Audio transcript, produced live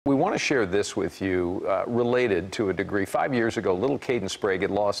We want to share this with you, related to a degree. 5 years ago, little Caden Sprague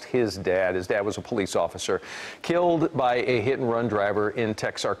had lost his dad. His dad was a police officer, killed by a hit-and-run driver in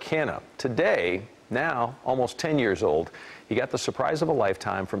Texarkana. Today, now almost 10 years old, he got the surprise of a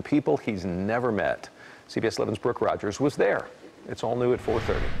lifetime from people he's never met. CBS 11's Brooke Rogers was there. It's all new at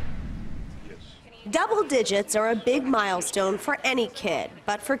 4:30. Double digits are a big milestone for any kid,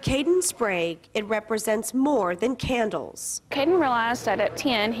 but for Caden Sprague, it represents more than candles. Caden realized that at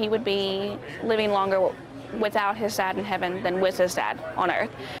 10, he would be living longer without his dad in heaven than with his dad on earth.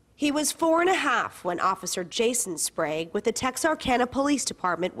 He was 4.5 when Officer Jason Sprague with the Texarkana Police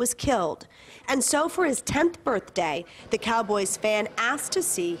Department was killed. And so for his 10th birthday, the Cowboys fan asked to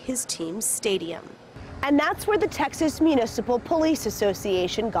see his team's stadium. And that's where the Texas Municipal Police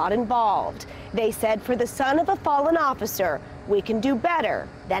Association got involved. They said for the son of a fallen officer, we can do better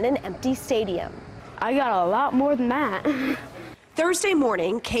than an empty stadium. I got a lot more than that. Thursday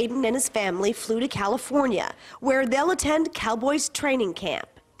morning, Caden and his family flew to California, where they'll attend Cowboys training camp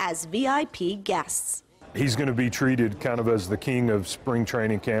as VIP guests. He's going to be treated kind of as the king of spring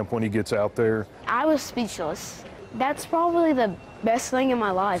training camp when he gets out there. I was speechless. That's probably the best thing in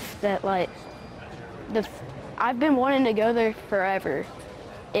my life, that I've been wanting to go there forever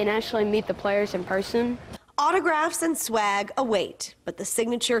and actually meet the players in person. Autographs and swag await, but the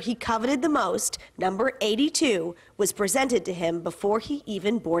signature he coveted the most, number 82, was presented to him before he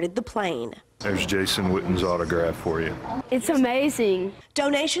even boarded the plane. There's Jason Witten's autograph for you. It's amazing.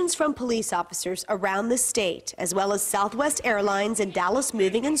 Donations from police officers around the state, as well as Southwest Airlines and Dallas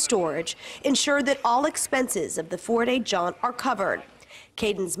Moving and Storage, ensure that all expenses of the 4-day jaunt are covered.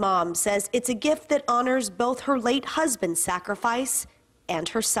 Caden's mom says it's a gift that honors both her late husband's sacrifice and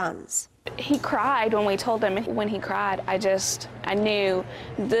her son's. He cried when we told him. When he cried, I knew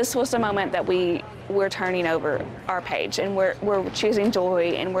this was the moment that we're turning over our page, and we're choosing joy,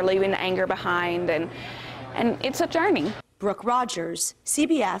 and we're leaving the anger behind, and it's a journey. Brooke Rogers,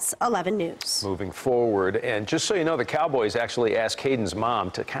 CBS 11 News. Moving forward, and just so you know, the Cowboys actually asked Caden's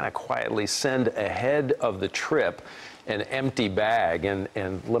mom to kind of quietly send ahead of the trip an empty bag, and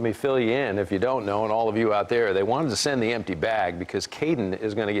let me fill you in if you don't know, and all of you out there, they wanted to send the empty bag because Caden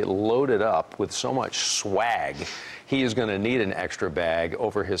is going to get loaded up with so much swag. He is going to need an extra bag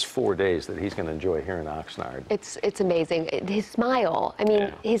over his 4 days that he's going to enjoy here in Oxnard. It's amazing. His smile, I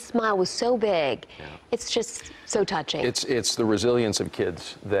mean, his smile was so big. Yeah. It's just so touching. It's the resilience of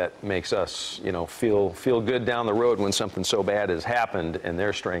kids that makes us, you know, feel good down the road when something so bad has happened, and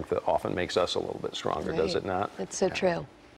their strength often makes us a little bit stronger, does it not? That's so true.